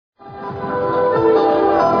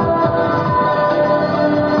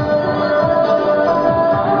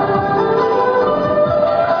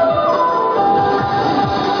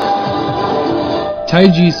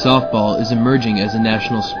Taiji softball is emerging as a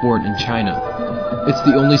national sport in China. It's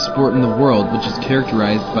the only sport in the world which is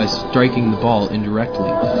characterized by striking the ball indirectly.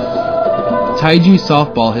 Taiji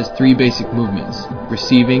softball has 3 basic movements: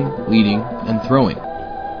 receiving, leading, and throwing.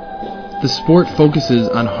 The sport focuses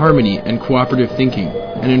on harmony and cooperative thinking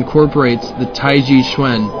and incorporates the Taiji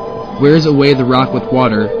Xuan, wears away the rock with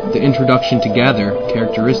water, the introduction to gather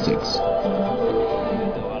characteristics.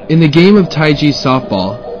 In the game of Taiji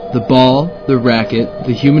softball, the ball, the racket,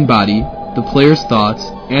 the human body, the player's thoughts,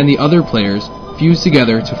 and the other players fuse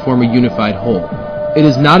together to form a unified whole. It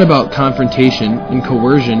is not about confrontation and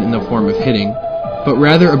coercion in the form of hitting, but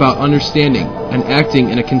rather about understanding and acting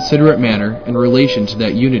in a considerate manner in relation to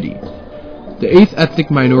that unity. The 8th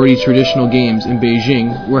Ethnic Minorities Traditional Games in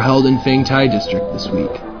Beijing were held in Fengtai District this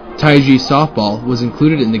week. Taiji softball was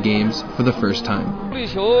included in the games for the first time. 柔力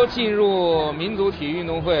球进入民族体育运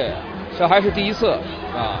动会，这还是第一次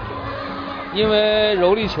啊！因为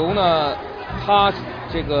柔力球呢，它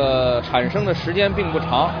这个产生的时间并不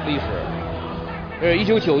长，历史。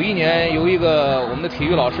1991年由一个我们的体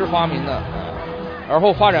育老师发明的，而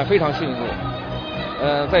后发展非常迅速。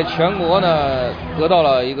在全国呢得到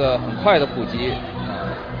了一个很快的普及。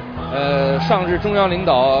上至中央领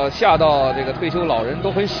导，下到这个退休老人都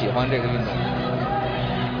很喜欢这个运动。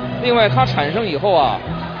另外，它产生以后啊，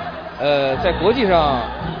在国际上，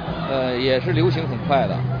也是流行很快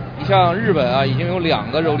的。你像日本啊，已经有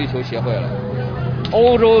2个柔力球协会了，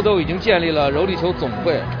欧洲都已经建立了柔力球总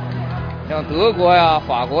会，像德国呀、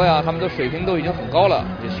法国呀，他们的水平都已经很高了，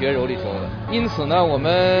学柔力球的。因此呢，我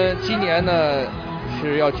们今年呢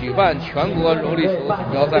是要举办全国柔力球锦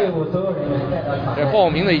标赛，这报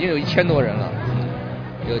名的已经有1000多人了，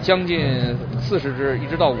有将近40支，一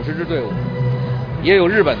直到50支队伍，也有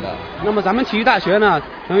日本的。那么咱们体育大学呢，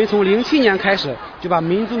等于从07年开始就把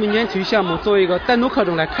民族民间体育项目作为一个单独课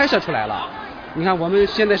程来开设出来了。你看，我们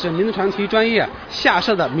现在是民族传统体育专业下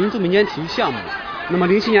设的民族民间体育项目。那么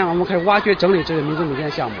07年我们开始挖掘整理这个民族民间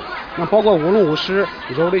项目，那包括舞龙舞狮、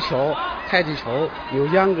柔力球、太极球、扭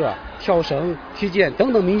秧歌、跳绳、踢毽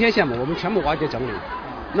等等民间项目，我们全部挖掘整理。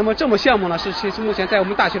那么这么项目呢，是目前在我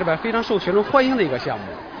们大学里边非常受学生欢迎的一个项目。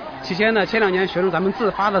前2年学生咱们自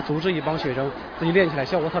发的组织一帮学生自己练起来，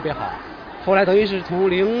效果特别好。后来等于是从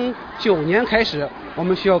09年开始，我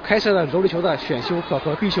们学校开设了柔力球的选修课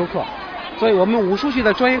和必修课，所以我们武术系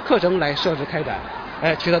的专业课程来设置开展，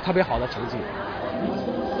取得特别好的成绩。